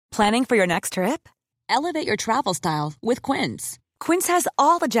Planning for your next trip? Elevate your travel style with Quince. Quince has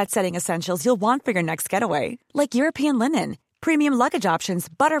all the jet-setting essentials you'll want for your next getaway, like European linen, premium luggage options,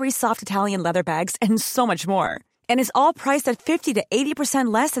 buttery soft Italian leather bags, and so much more. And is all priced at 50 to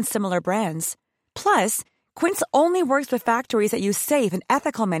 80% less than similar brands. Plus, Quince only works with factories that use safe and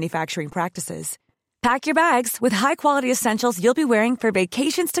ethical manufacturing practices. Pack your bags with high-quality essentials you'll be wearing for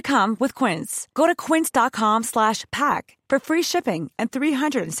vacations to come with Quince. Go to quince.com/pack for free shipping and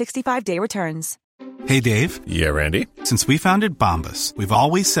 365-day returns. Hey, Dave. Yeah, Randy. Since we founded Bombas, we've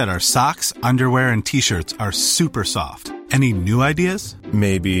always said our socks, underwear, and T-shirts are super soft. Any new ideas?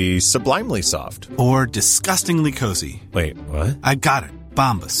 Maybe sublimely soft. Or disgustingly cozy. Wait, what? I got it.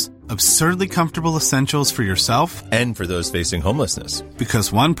 Bombas. Absurdly comfortable essentials for yourself and for those facing homelessness.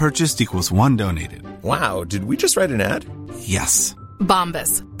 Because one purchased equals one donated. Wow, did we just write an ad? Yes.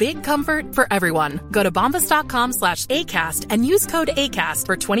 Bombas. Big comfort for everyone. Go to bombas.com/ACAST and use code ACAST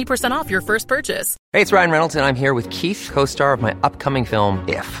for 20% off your first purchase. Hey, it's Ryan Reynolds, and I'm here with Keith, co-star of my upcoming film,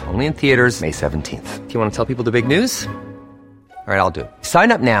 If, only in theaters May 17th. Do you want to tell people the big news? All right, I'll do it.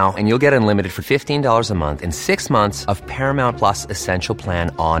 Sign up now and you'll get unlimited for $15 a month and 6 months of Paramount Plus Essential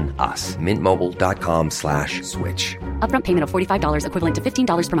Plan on us. MintMobile.com/switch. Upfront payment of $45 equivalent to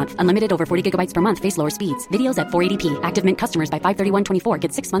 $15 per month. Unlimited over 40 gigabytes per month. Face lower speeds. Videos at 480p. Active Mint customers by 531.24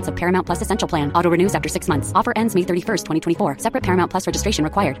 get 6 months of Paramount Plus Essential Plan. Auto renews after 6 months. Offer ends May 31st, 2024. Separate Paramount Plus registration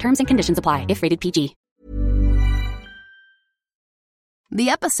required. Terms and conditions apply if rated PG.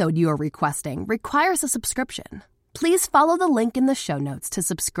 The episode you are requesting requires a subscription. Please follow the link in the show notes to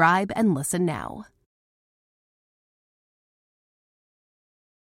subscribe and listen now.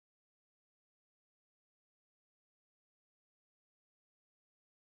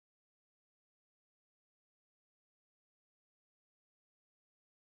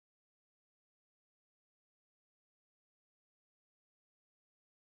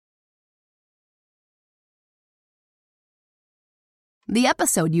 The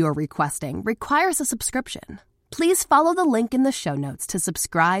episode you are requesting requires a subscription. Please follow the link in the show notes to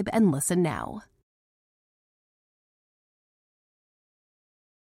subscribe and listen now.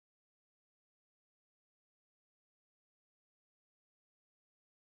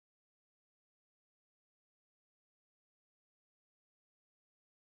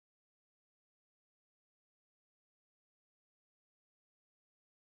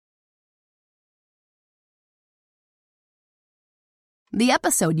 The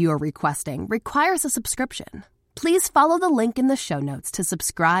episode you are requesting requires a subscription. Please follow the link in the show notes to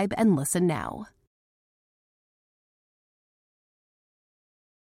subscribe and listen now.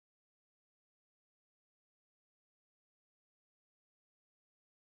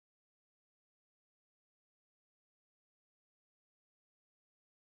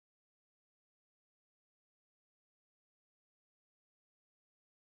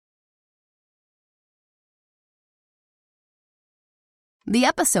 The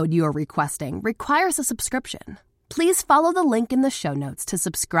episode you are requesting requires a subscription. Please follow the link in the show notes to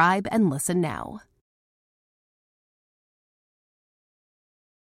subscribe and listen now.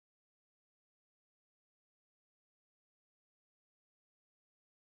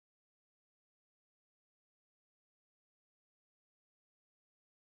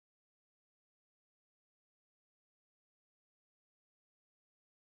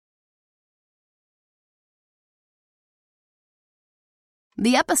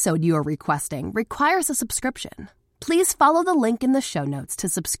 The episode you are requesting requires a subscription. Please follow the link in the show notes to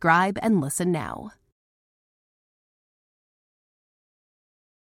subscribe and listen now.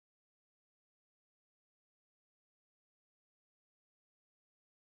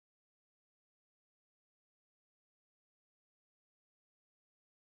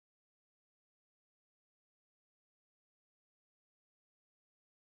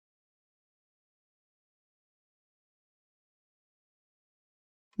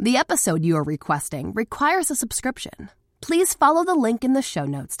 The episode you are requesting requires a subscription. Please follow the link in the show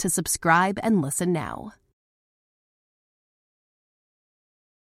notes to subscribe and listen now.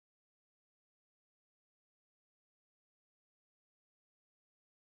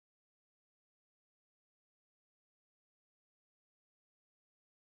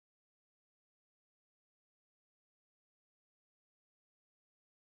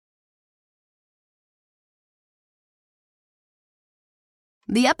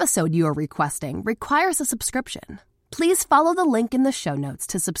 The episode you are requesting requires a subscription. Please follow the link in the show notes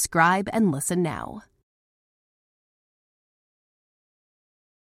to subscribe and listen now.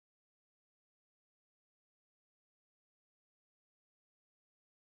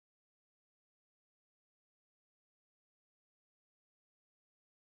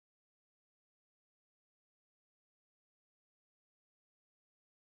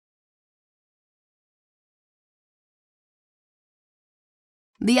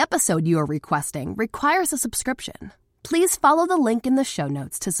 The episode you are requesting requires a subscription. Please follow the link in the show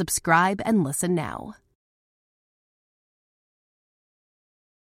notes to subscribe and listen now.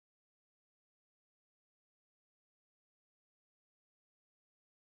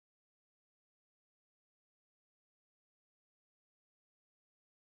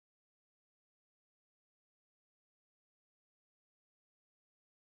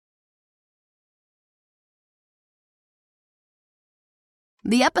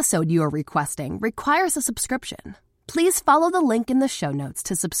 The episode you are requesting requires a subscription. Please follow the link in the show notes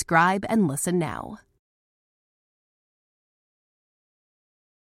to subscribe and listen now.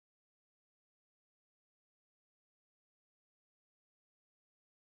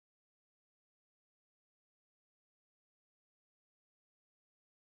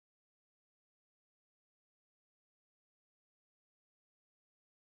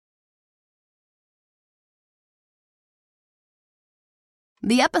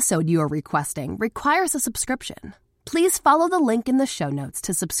 The episode you are requesting requires a subscription. Please follow the link in the show notes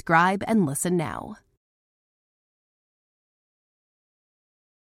to subscribe and listen now.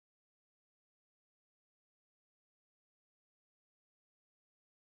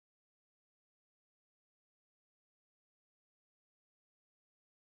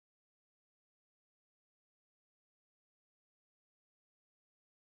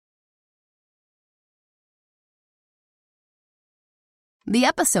 The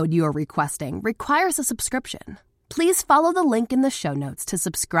episode you are requesting requires a subscription. Please follow the link in the show notes to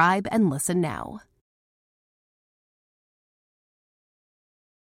subscribe and listen now.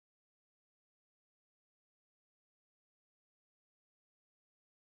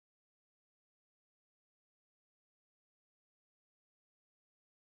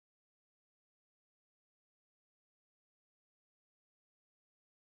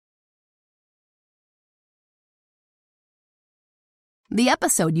 The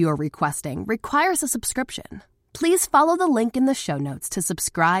episode you are requesting requires a subscription. Please follow the link in the show notes to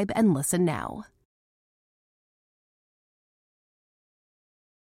subscribe and listen now.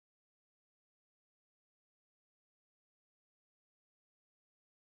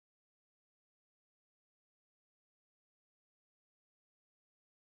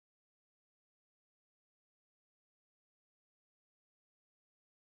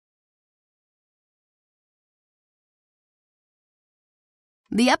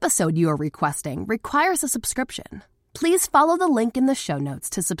 The episode you are requesting requires a subscription. Please follow the link in the show notes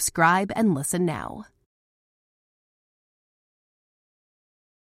to subscribe and listen now.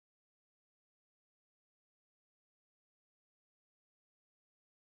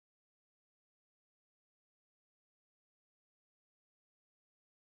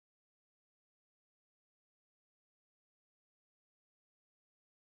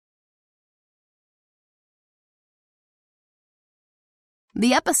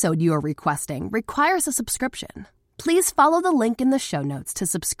 The episode you are requesting requires a subscription. Please follow the link in the show notes to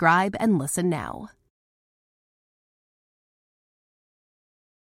subscribe and listen now.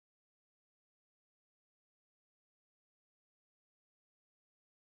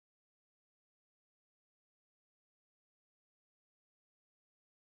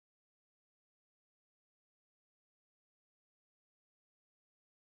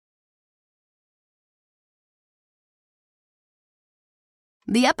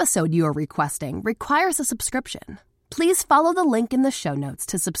 The episode you are requesting requires a subscription. Please follow the link in the show notes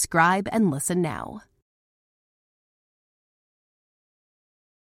to subscribe and listen now.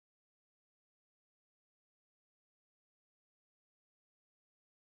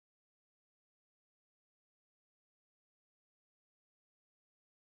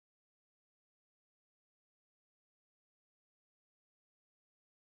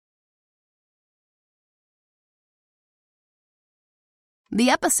 The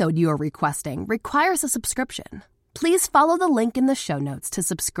episode you are requesting requires a subscription. Please follow the link in the show notes to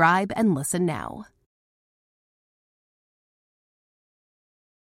subscribe and listen now.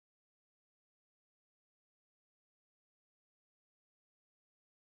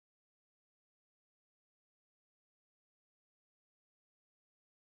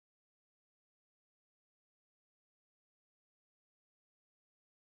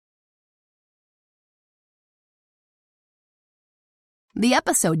 The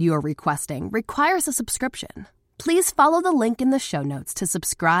episode you are requesting requires a subscription. Please follow the link in the show notes to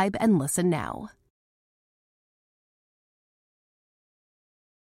subscribe and listen now.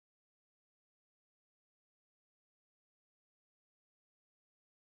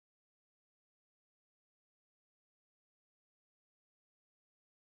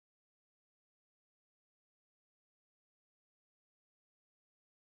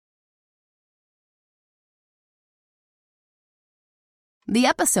 The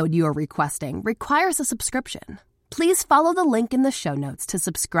episode you are requesting requires a subscription. Please follow the link in the show notes to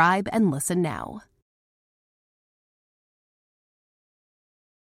subscribe and listen now.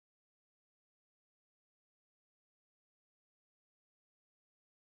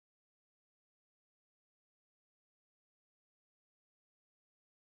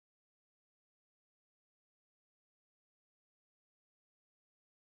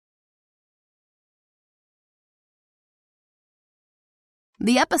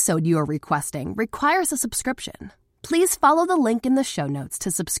 The episode you are requesting requires a subscription. Please follow the link in the show notes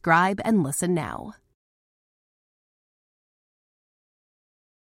to subscribe and listen now.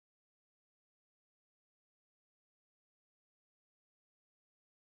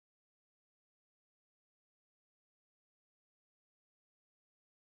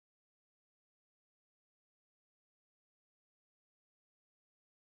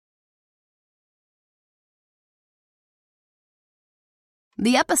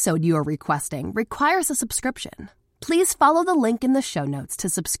 The episode you are requesting requires a subscription. Please follow the link in the show notes to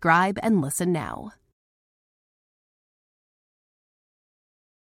subscribe and listen now.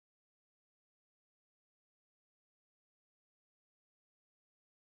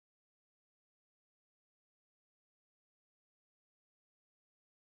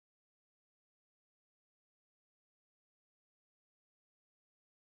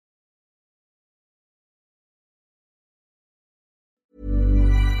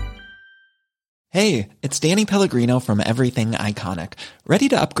 Hey, it's Danny Pellegrino from Everything Iconic. Ready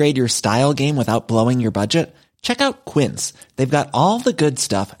to upgrade your style game without blowing your budget? Check out Quince. They've got all the good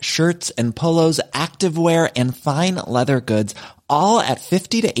stuff, shirts and polos, activewear, and fine leather goods, all at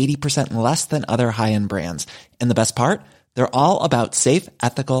 50 to 80% less than other high-end brands. And the best part? They're all about safe,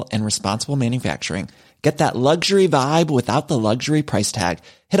 ethical, and responsible manufacturing. Get that luxury vibe without the luxury price tag.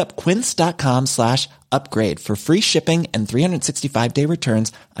 Hit up quince.com/upgrade for free shipping and 365-day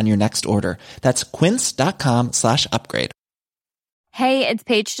returns on your next order. That's quince.com/upgrade. Hey, it's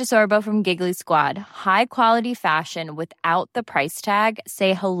Paige DeSorbo from Giggly Squad. High quality fashion without the price tag.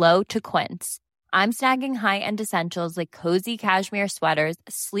 Say hello to Quince. I'm snagging high-end essentials like cozy cashmere sweaters,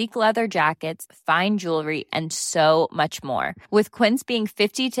 sleek leather jackets, fine jewelry, and so much more. With Quince being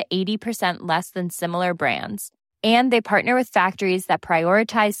 50 to 80% less than similar brands. And they partner with factories that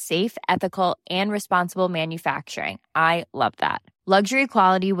prioritize safe, ethical, and responsible manufacturing. I love that. Luxury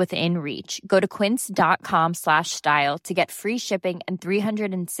quality within reach. Go to quince.com/style to get free shipping and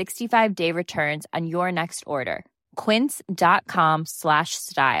 365-day returns on your next order.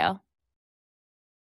 Quince.com/style.